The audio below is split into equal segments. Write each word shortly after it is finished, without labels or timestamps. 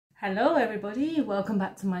Hello everybody, welcome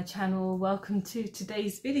back to my channel. Welcome to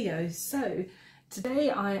today's video. So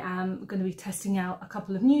today I am going to be testing out a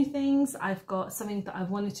couple of new things. I've got something that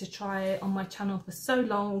I've wanted to try on my channel for so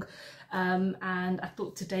long, and I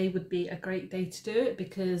thought today would be a great day to do it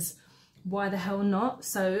because why the hell not?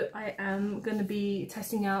 So I am going to be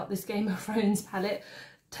testing out this Game of Thrones palette.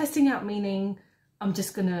 Testing out meaning I'm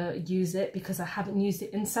just going to use it because I haven't used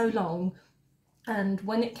it in so long. And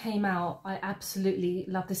when it came out, I absolutely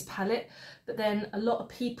love this palette, but then a lot of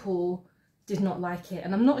people did not like it,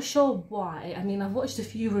 and I'm not sure why. I mean, I've watched a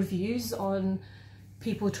few reviews on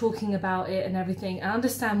people talking about it and everything. I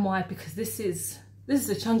understand why, because this is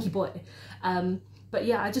a chunky boy, but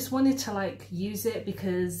yeah, I just wanted to use it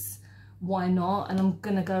because why not? And I'm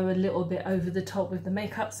gonna go a little bit over the top with the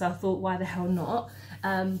makeup, so I thought why the hell not.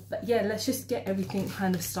 But yeah, let's just get everything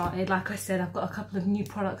kind of started. Like I said, I've got a couple of new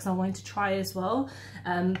products I wanted to try as well.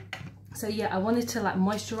 So yeah, I wanted to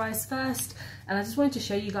moisturize first, and I just wanted to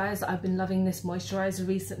show you guys that I've been loving this moisturizer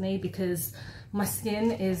recently because my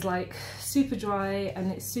skin is super dry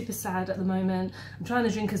and it's super sad at the moment. I'm trying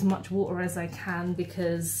to drink as much water as I can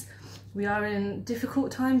because we are in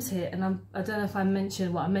difficult times here, and I don't know if I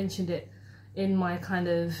mentioned, well, I mentioned it in my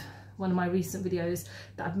one of my recent videos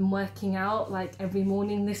that I've been working out every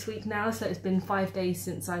morning this week now. So it's been 5 days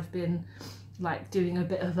since I've been doing a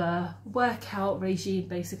bit of a workout regime,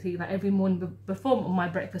 basically every morning before my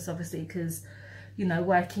breakfast, obviously, because you know,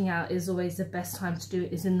 working out is always the best time to do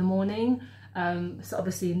it is in the morning. So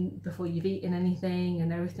obviously before you've eaten anything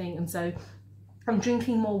and everything, and so I'm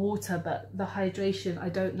drinking more water, but the hydration, I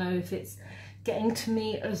don't know if it's getting to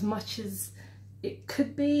me as much as it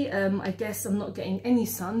could be. I guess I'm not getting any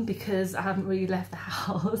sun because I haven't really left the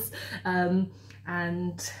house.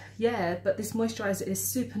 And yeah, but this moisturizer is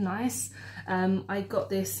super nice. I got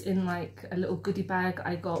this in a little goodie bag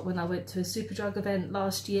I got when I went to a Superdrug event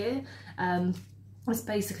last year. It's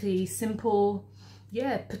basically simple,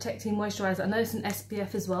 yeah, protecting moisturizer. I know it's an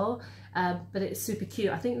SPF as well, but it's super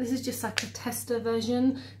cute. I think this is just a tester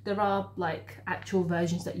version. There are actual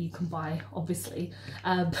versions that you can buy, obviously,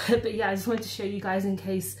 but yeah, I just wanted to show you guys in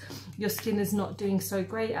case your skin is not doing so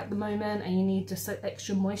great at the moment and you need just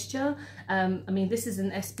extra moisture. I mean, this is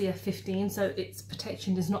an SPF 15, so its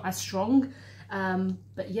protection is not as strong,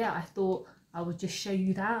 but yeah, I thought I would just show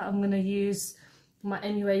you that. I'm going to use my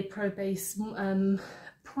MUA Pro Base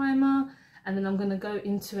primer, and then I'm going to go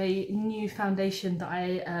into a new foundation that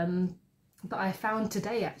I found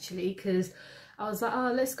today, actually, because I was like,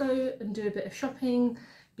 oh, let's go and do a bit of shopping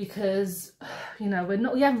because, you know,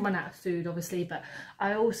 we haven't run out of food, obviously, but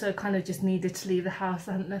I also kind of just needed to leave the house.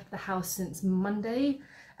 I hadn't left the house since Monday,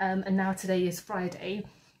 and now today is Friday.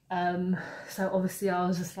 So obviously I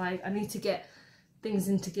was just like, I need to get things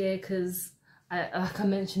into gear because, like I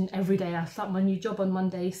mentioned, every day I start my new job on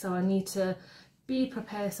Monday, so I need to be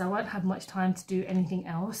prepared, so I won't have much time to do anything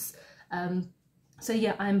else. So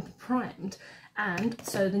yeah, I'm primed. And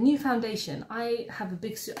so the new foundation, I have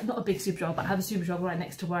not a big Superdrug, but I have a Superdrug right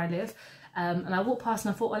next to where I live, and I walked past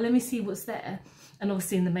and I thought, well, let me see what's there. And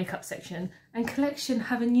obviously in the makeup section, and Collection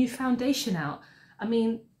have a new foundation out. I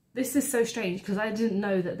mean, this is so strange because I didn't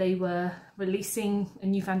know that they were releasing a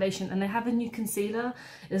new foundation, and they have a new concealer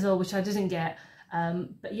as well, which I didn't get.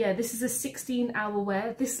 But yeah, this is a 16-hour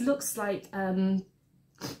wear. This looks like a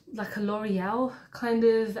L'Oreal kind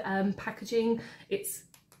of packaging. It's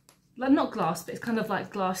not glass, but it's kind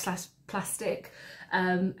of glass / plastic.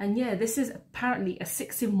 And yeah, this is apparently a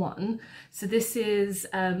 6-in-1. So this is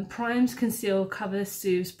primes, conceals, covers,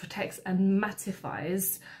 soothes, protects and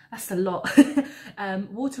mattifies. That's a lot.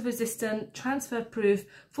 Water resistant, transfer proof,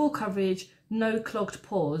 full coverage, no clogged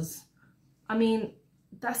pores. I mean,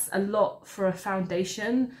 that's a lot for a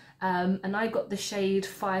foundation, and I got the shade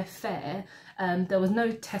 5 Fair. There was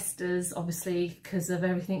no testers, obviously, because of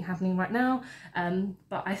everything happening right now,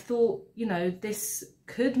 but I thought, you know, this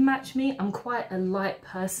could match me. I'm quite a light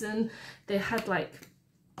person. They had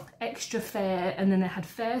extra fair and then they had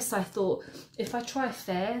fair, so I thought if I try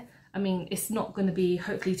fair, I mean, it's not going to be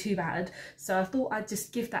hopefully too bad, so I thought I'd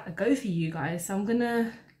just give that a go for you guys. So I'm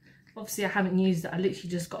gonna, obviously I haven't used it, I literally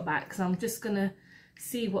just got back, so I'm just gonna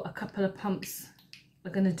see what a couple of pumps are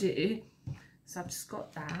gonna do. So I've just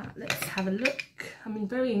got that. Let's have a look. I'm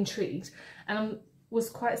very intrigued, and I was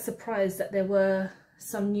quite surprised that there were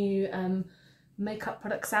some new makeup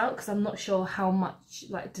products out, because I'm not sure how much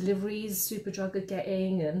deliveries Superdrug are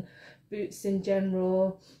getting and Boots in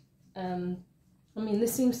general. I mean,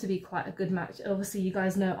 this seems to be quite a good match. Obviously you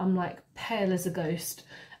guys know I'm pale as a ghost.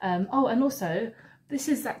 Oh, and also this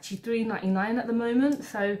is actually $3.99 at the moment,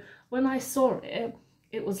 so when I saw it,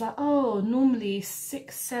 it was like, oh, normally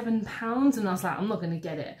 £6-7, and I was like, I'm not going to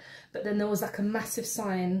get it. But then there was like a massive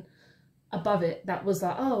sign above it that was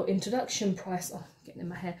like, oh, introduction price, oh, getting in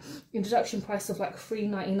my hair, introduction price of like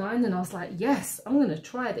 £3.99, and I was like, yes, I'm going to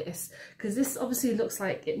try this, because this obviously looks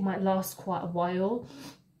like it might last quite a while,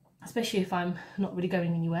 especially if I'm not really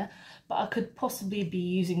going anywhere. But I could possibly be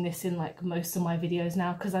using this in like most of my videos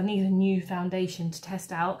now, because I need a new foundation to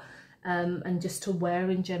test out and just to wear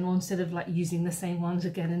in general, instead of like using the same ones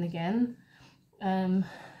again and again.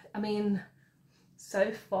 I mean,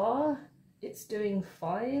 so far it's doing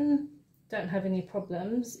fine, don't have any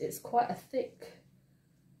problems. It's quite a thick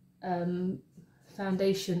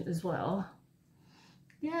foundation as well.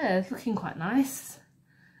 Yeah, it's looking quite nice.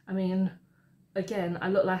 I mean, again, I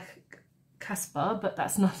look like Casper, but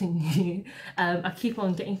that's nothing new. I keep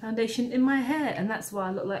on getting foundation in my hair, and that's why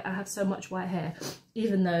I look like I have so much white hair,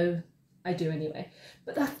 even though I do anyway.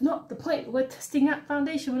 But that's not the point. We're testing out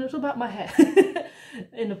foundation when it's all about my hair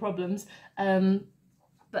in the problems.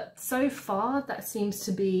 But so far that seems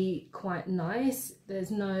to be quite nice.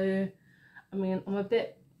 There's no, I mean, I'm a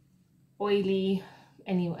bit oily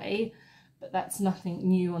anyway, but that's nothing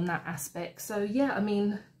new on that aspect. So yeah, I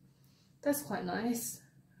mean, that's quite nice.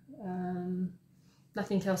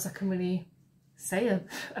 Nothing else I can really say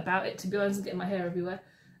about it, to be honest. I'm getting my hair everywhere.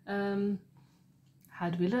 How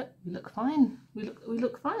do we look? We look fine. We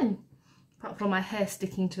look fine. Apart from my hair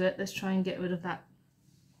sticking to it. Let's try and get rid of that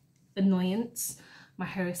annoyance. My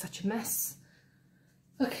hair is such a mess.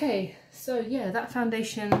 Okay, so yeah, that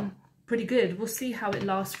foundation, pretty good. We'll see how it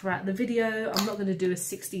lasts throughout the video. I'm not going to do a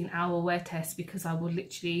 16-hour wear test, because I will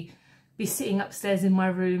literally be sitting upstairs in my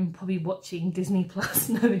room probably watching Disney Plus,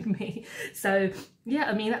 knowing me. So yeah,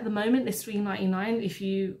 I mean, at the moment it's $3.99. If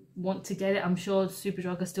you want to get it, I'm sure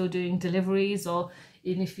Superdrug are still doing deliveries, or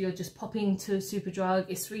even if you're just popping to Superdrug,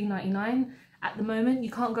 it's $3.99 at the moment.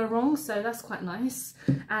 You can't go wrong, so that's quite nice.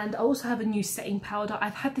 And I also have a new setting powder.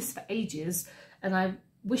 I've had this for ages, and I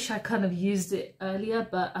wish I kind of used it earlier,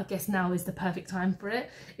 but I guess now is the perfect time for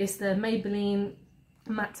it. It's the Maybelline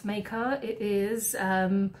Matte Maker. It is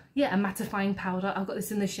yeah, a mattifying powder. I've got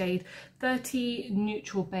this in the shade 30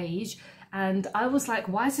 Neutral Beige, and I was like,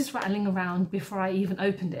 why is this rattling around before I even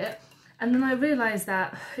opened it? And then I realized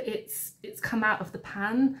that it's come out of the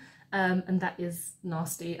pan, and that is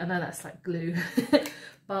nasty. I know that's like glue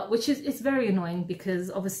but it's very annoying, because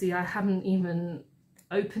obviously I haven't even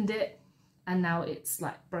opened it, and now it's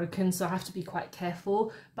like broken, so I have to be quite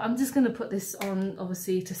careful. But I'm just going to put this on,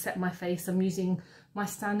 obviously, to set my face. I'm using my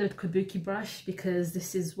standard Kabuki brush, because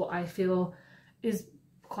this is what I feel is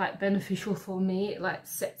quite beneficial for me. It like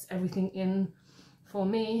sets everything in for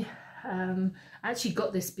me. I actually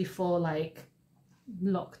got this before like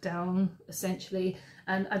lockdown, essentially,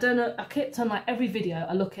 and I don't know, I kept on like every video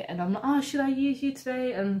I look at and I'm like, oh, should I use you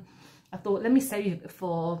today? And I thought, let me save it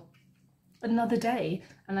for another day.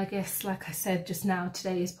 And I guess, like I said just now,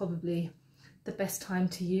 today is probably the best time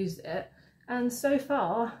to use it, and so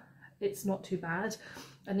far it's not too bad.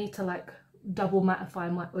 I need to like double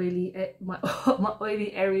mattify my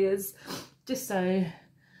oily areas, just so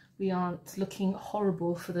we aren't looking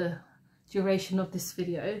horrible for the duration of this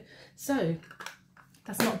video. So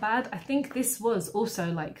that's not bad. I think this was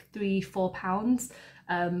also like £3-4.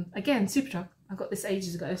 Again, Superdrug. I got this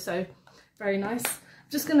ages ago, so very nice. I'm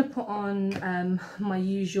just going to put on my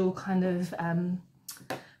usual kind of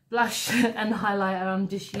blush and highlighter. I'm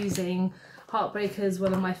just using Heartbreakers,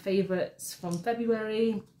 one of my favourites from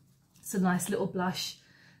February. It's a nice little blush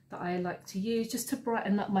that I like to use just to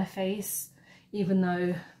brighten up my face, even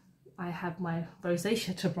though I have my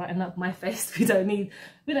rosacea to brighten up my face. We don't need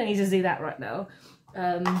to do that right now.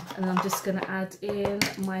 And I'm just going to add in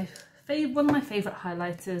one of my favourite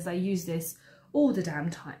highlighters. I use this all the damn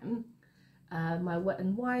time. My Wet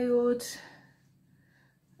n Wild,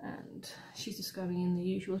 and she's just going in the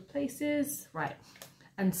usual places. Right,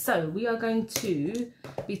 and so we are going to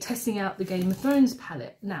be testing out the Game of Thrones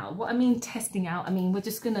palette. Now, what I mean testing out, I mean we're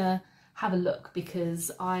just going to have a look,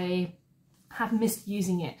 because I have missed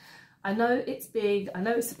using it. I know it's big, I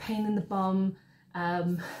know it's a pain in the bum,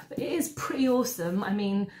 but it is pretty awesome. I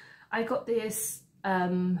mean, I got this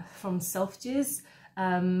from Selfridges,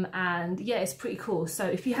 and yeah, it's pretty cool. So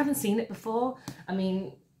if you haven't seen it before, I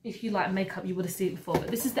mean, if you like makeup, you would have seen it before, but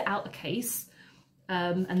this is the outer case,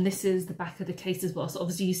 and this is the back of the case as well. So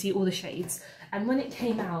obviously you see all the shades. And when it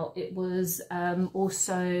came out, it was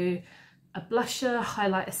also a blusher,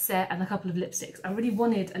 highlighter set, and a couple of lipsticks. I really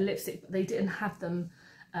wanted a lipstick, but they didn't have them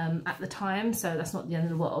at the time, so that's not the end of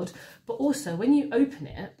the world. But also, when you open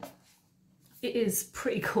it, it is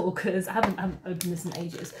pretty cool, because I haven't opened this in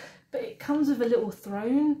ages, but it comes with a little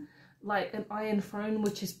throne. like an iron throne,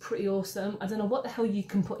 which is pretty awesome. I don't know what the hell you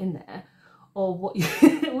can put in there or what you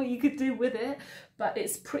what you could do with it, but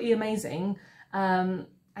it's pretty amazing.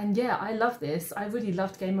 And yeah, I love this. I really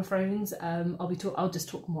loved Game of Thrones. I'll just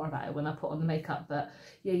talk more about it when I put on the makeup, but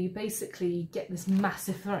yeah, you basically get this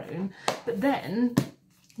massive throne, but then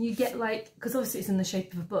you get like, because obviously it's in the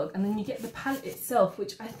shape of a book, and then you get the palette itself,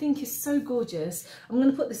 which I think is so gorgeous. I'm going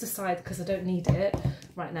to put this aside because I don't need it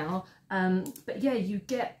right now. But yeah, you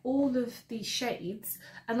get all of these shades,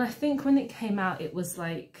 and I think when it came out it was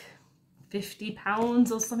like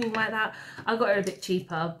 £50 or something like that. I got it a bit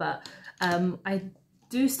cheaper, but I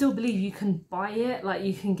do still believe you can buy it. Like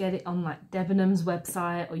you can get it on like Debenhams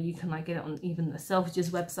website, or you can like get it on even the Selfridges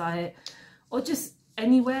website, or just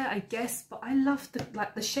anywhere, I guess. But I love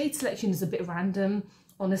the shade selection is a bit random,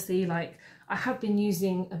 honestly. Like I have been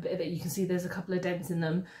using a bit of it. You can see there's a couple of dents in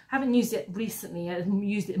them. I haven't used it recently. I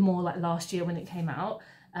used it more like last year when it came out.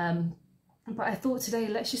 But I thought today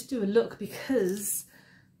let's just do a look, because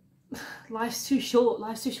life's too short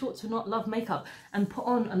to not love makeup and put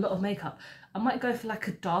on a lot of makeup. I might go for like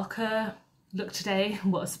a darker look today.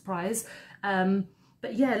 What a surprise.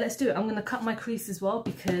 But yeah, let's do it. I'm going to cut my crease as well,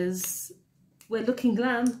 because we're looking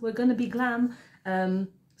glam. We're going to be glam.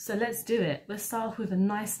 So let's do it. Let's start off with a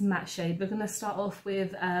nice matte shade. We're going to start off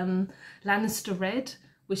with Lannister Red,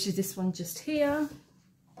 which is this one just here.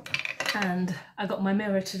 And I got my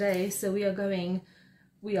mirror today, so we are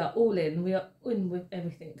all in. We are in with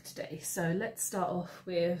everything today. So let's start off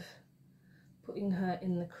with putting her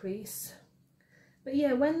in the crease. But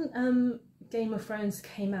yeah, when Game of Thrones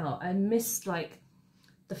came out, I missed like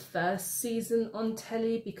the first season on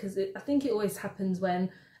telly, because I think it always happens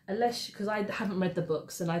when, because I haven't read the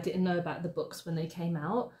books and I didn't know about the books when they came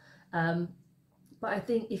out. But I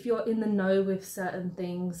think if you're in the know with certain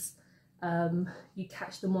things, you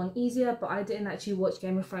catch them on easier. But I didn't actually watch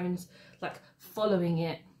Game of Thrones like following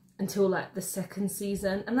it until like the second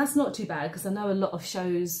season, and that's not too bad, because I know a lot of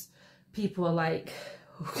shows people are like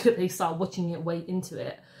they start watching it way into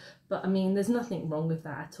it, but I mean there's nothing wrong with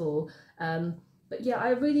that at all. But yeah, I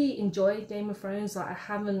really enjoy Game of Thrones. Like I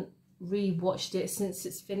haven't re-watched it since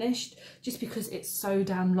it's finished, just because it's so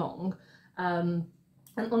damn long. And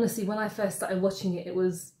honestly, when I first started watching it,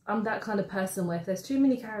 I'm that kind of person where if there's too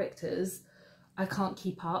many characters, I can't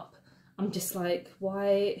keep up. I'm just like,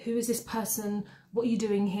 why? Who is this person? What are you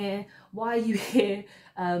doing here? Why are you here?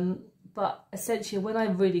 But essentially, when I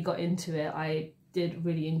really got into it, I did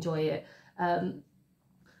really enjoy it.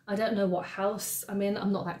 I don't know what house I'm in.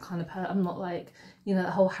 I'm not that kind of person. I'm not like, you know,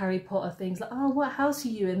 the whole Harry Potter things. Like, oh, what house are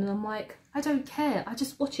you in? And I'm like, I don't care. I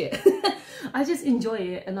just watch it. I just enjoy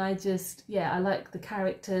it. And I like the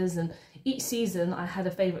characters. And each season I had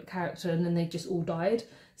a favourite character, and then they just all died.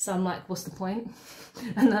 So I'm like, what's the point?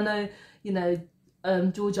 And I know, you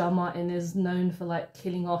know, George R. Martin is known for like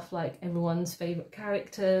killing off like everyone's favourite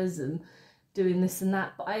characters and doing this and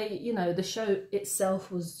that, but you know, the show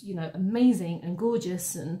itself was, you know, amazing and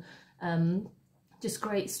gorgeous, and just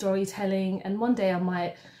great storytelling. And one day I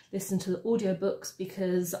might listen to the audiobooks,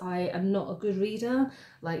 because I am not a good reader.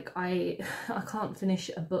 Like I can't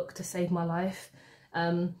finish a book to save my life,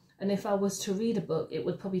 and if I was to read a book, it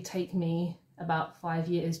would probably take me about 5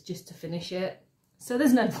 years just to finish it. So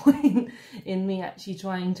there's no point in me actually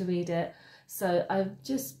trying to read it. So I've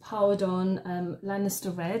just piled on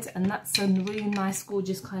Lannister Red, and that's a really nice,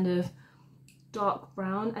 gorgeous kind of dark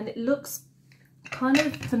brown. And it looks kind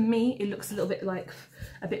of, for me, it looks a little bit like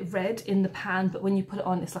a bit red in the pan, but when you put it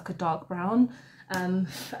on, it's like a dark brown.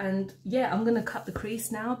 And yeah, I'm going to cut the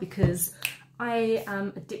crease now, because I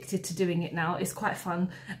am addicted to doing it now. It's quite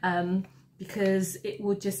fun, because it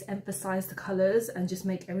will just emphasize the colors and just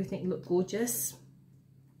make everything look gorgeous.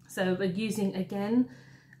 So we're using, again,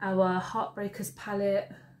 our Heartbreakers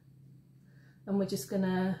palette, and we're just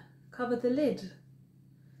gonna cover the lid,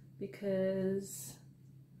 because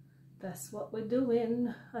that's what we're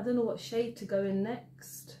doing. I don't know what shade to go in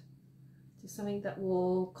next. Just something that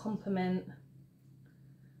will complement.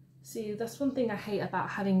 See, that's one thing I hate about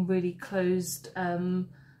having really closed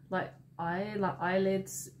like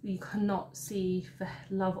eyelids. You cannot see, for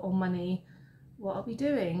love or money, what I'll be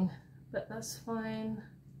doing, but that's fine.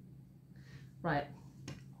 Right,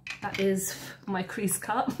 that is my crease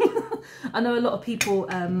cut. I know a lot of people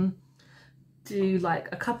do like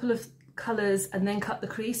a couple of colours and then cut the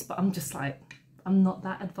crease, but I'm just like, I'm not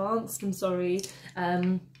that advanced, I'm sorry.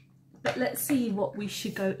 But let's see what we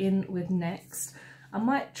should go in with next. I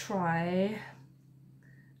might try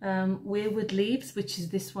Weirwood Leaves, which is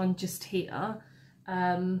this one just here.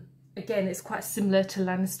 Again, it's quite similar to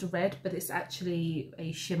Lannister Red, but it's actually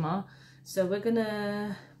a shimmer. So we're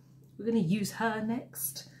gonna use her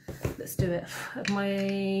next. let's do it.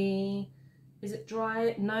 Is it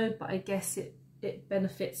dry? No, but I guess it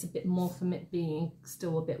benefits a bit more from it being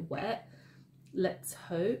still a bit wet. Let's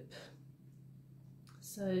hope.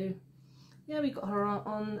 So yeah, we got her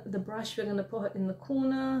on the brush. We're going to put her in the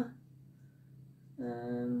corner.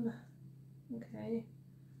 Okay,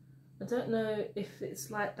 I don't know if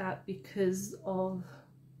it's like that because of,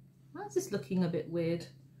 why is this looking a bit weird?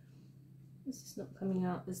 This is not coming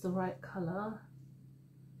out as the right colour.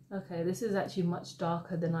 Okay, this is actually much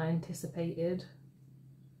darker than I anticipated,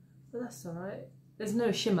 but that's alright. There's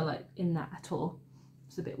no shimmer like in that at all.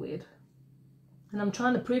 It's a bit weird. And I'm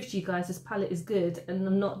trying to prove to you guys this palette is good, and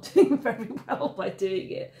I'm not doing very well by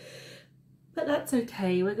doing it. But that's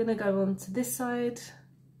okay. We're going to go on to this side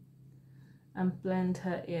and blend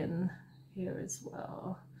her in here as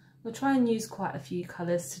well. We'll try and use quite a few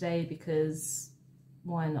colours today because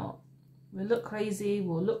why not? We'll look crazy,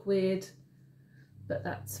 we'll look weird, but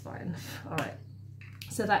that's fine. All right,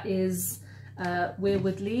 so that is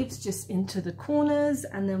Weirwood Leaves just into the corners,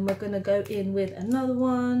 and then we're going to go in with another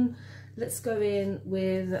one. Let's go in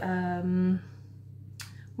with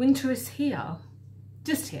Winter is Here,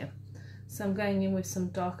 just here. So I'm going in with some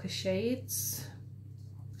darker shades.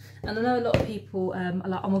 And I know a lot of people are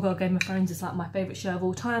like, oh my god, Game of Thrones is like my favourite show of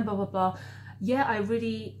all time, blah blah blah. Yeah, I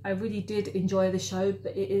really did enjoy the show,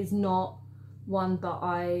 but it is not one that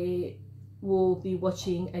I will be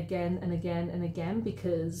watching again and again and again,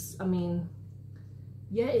 because I mean,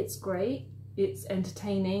 yeah, it's great, it's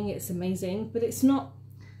entertaining, it's amazing, but it's not,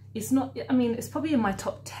 I mean, it's probably in my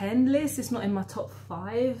top 10 list, it's not in my top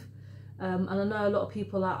 5. And I know a lot of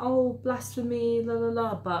people are like, oh, blasphemy, la la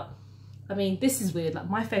la, but I mean, this is weird. Like,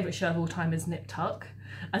 my favourite show of all time is Nip Tuck.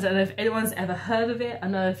 I don't know if anyone's ever heard of it. I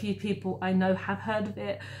know a few people I know have heard of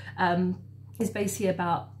it. It's basically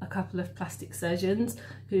about a couple of plastic surgeons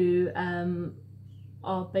who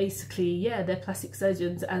are basically, yeah, they're plastic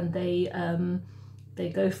surgeons, and they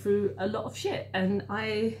go through a lot of shit. And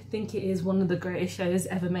I think it is one of the greatest shows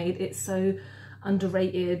ever made. It's so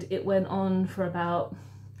underrated. It went on for about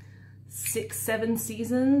 6-7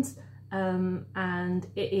 seasons, and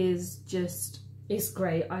it is just, it's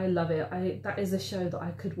great. I love it. That is a show that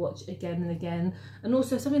I could watch again and again. And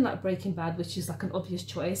also something like Breaking Bad, which is like an obvious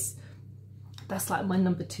choice, that's like my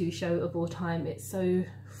number 2 show of all time. It's so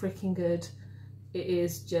freaking good. It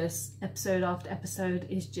is just, episode after episode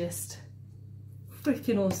is just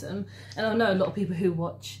freaking awesome. And I know a lot of people who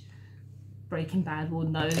watch Breaking Bad will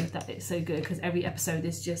know that it's so good because every episode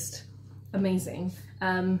is just amazing.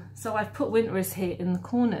 So I've put Winter is Here in the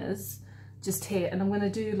corners, just here, and I'm going to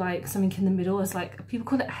do like something in the middle as, like, people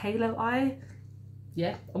call it a halo eye.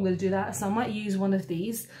 Yeah, I'm going to do that. So I might use one of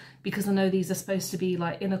these because I know these are supposed to be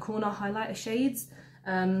like inner corner highlighter shades.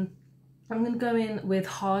 I'm going to go in with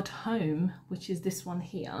Hard Home, which is this one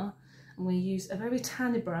here. I'm going to use a very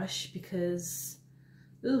tiny brush because,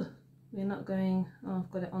 ooh, we're not going, oh, I've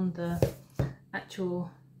got it on the actual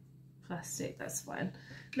plastic, that's fine.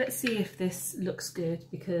 Let's see if this looks good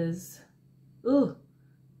because, ooh,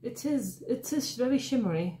 it is very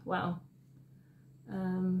shimmery, wow.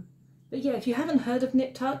 But yeah, if you haven't heard of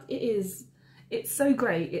Nip Tuck, it's so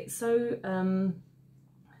great. It's so,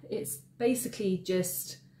 it's basically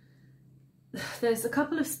just, there's a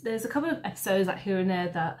couple of episodes like here and there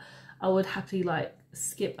that I would happily like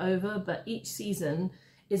skip over, but each season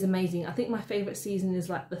is amazing. I think my favorite season is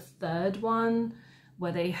like the 3rd one,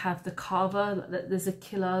 where they have the Carver, there's a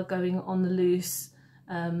killer going on the loose,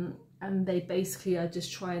 and they basically are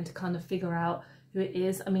just trying to kind of figure out who it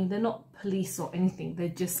is. I mean, they're not police or anything, they're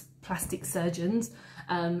just plastic surgeons,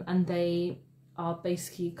 and they are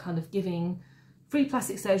basically kind of giving free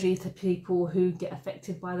plastic surgery to people who get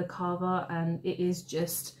affected by the Carver, and it's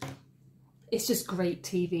just great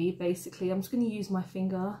TV, basically. I'm just going to use my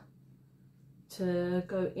finger to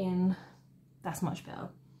go in. That's much better.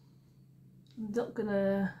 I'm not going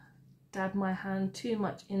to dab my hand too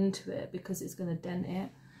much into it because it's going to dent it.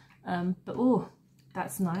 But oh,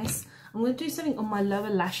 that's nice. I'm going to do something on my lower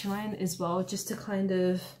lash line as well, just to kind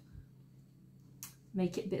of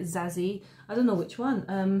make it a bit zazzy. I don't know which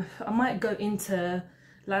one. I might go into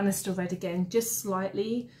Lannister Red again, just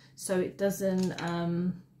slightly, so it doesn't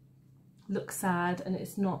look sad, and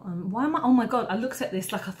it's not, why am I, oh my god, I looked at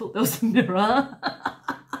this like I thought there was a mirror.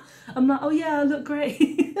 I'm like, oh yeah, I look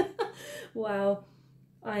great. Wow,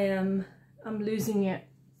 I'm losing it.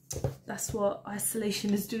 That's what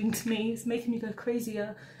isolation is doing to me. It's making me go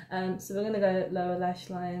crazier. So we're gonna go lower lash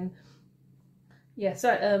line. Yeah,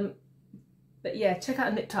 sorry, but yeah, check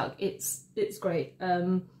out Nip Tuck. It's great.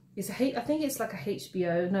 It's I think it's like a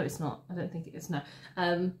HBO. No, it's not. I don't think it is. No.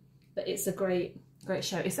 But it's a great Great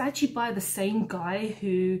show. It's actually by the same guy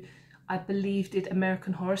who I believe did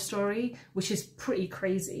American Horror Story, which is pretty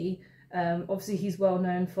crazy. Obviously he's well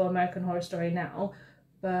known for American Horror Story now,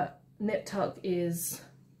 but Nip Tuck is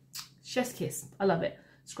chef's kiss. I love it.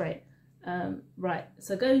 It's great. Right,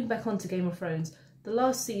 so going back onto Game of Thrones, the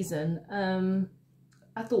last season,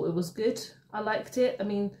 I thought it was good. I liked it. I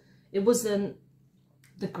mean, it wasn't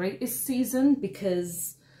the greatest season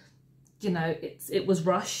because, you know, it was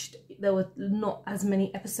rushed. There were not as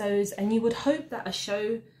many episodes, and you would hope that a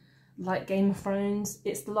show like Game of Thrones,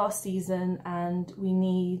 it's the last season and we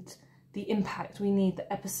need the impact, we need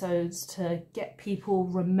the episodes to get people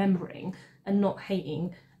remembering and not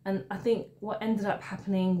hating. And I think what ended up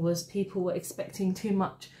happening was people were expecting too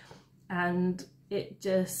much, and it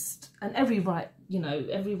just, and you know,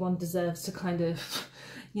 everyone deserves to kind of,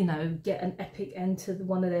 you know, get an epic end to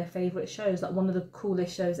one of their favourite shows, like one of the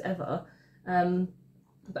coolest shows ever.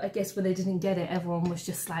 But I guess when they didn't get it, everyone was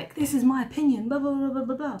just like, this is my opinion, blah, blah, blah, blah,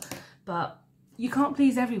 blah, blah. But you can't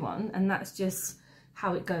please everyone, and that's just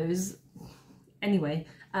how it goes. Anyway,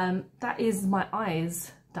 that is my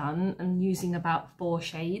eyes done and using about 4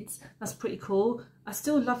 shades. That's pretty cool. I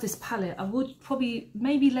still love this palette. I would probably,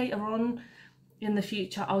 maybe later on in the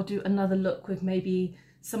future, I'll do another look with maybe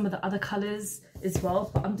some of the other colours as well.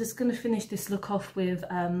 But I'm just going to finish this look off with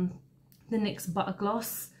the NYX Butter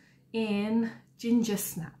Gloss in Ginger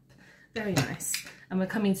Snap. Very nice. And we're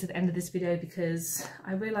coming to the end of this video because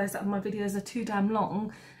I realise that my videos are too damn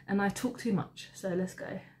long and I talk too much. So let's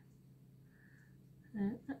go.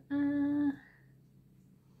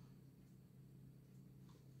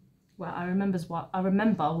 Well, I remember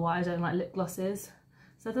why I don't like lip glosses.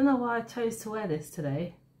 So I don't know why I chose to wear this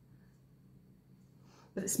today.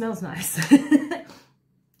 But it smells nice.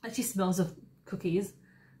 Actually smells of cookies.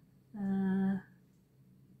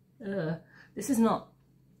 This is not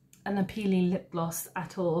an appealing lip gloss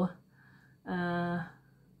at all. I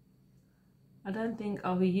don't think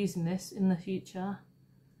I'll be using this in the future.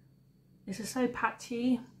 It's just so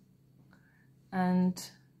patchy and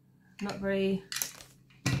not very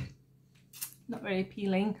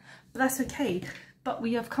appealing, but that's okay. But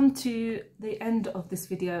we have come to the end of this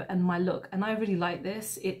video and my look, and I really like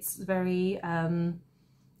this. It's very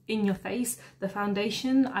in your face. The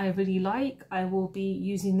foundation I really like. I will be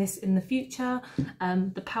using this in the future.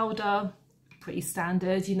 The powder, pretty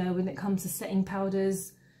standard, you know, when it comes to setting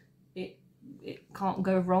powders, it can't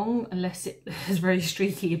go wrong unless it is very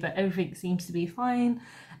streaky, but everything seems to be fine.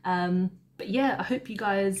 But yeah, I hope you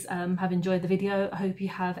guys have enjoyed the video. I hope you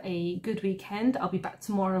have a good weekend. I'll be back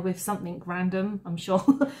tomorrow with something random, I'm sure.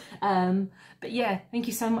 But yeah, thank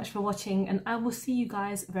you so much for watching, and I will see you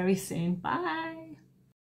guys very soon. Bye!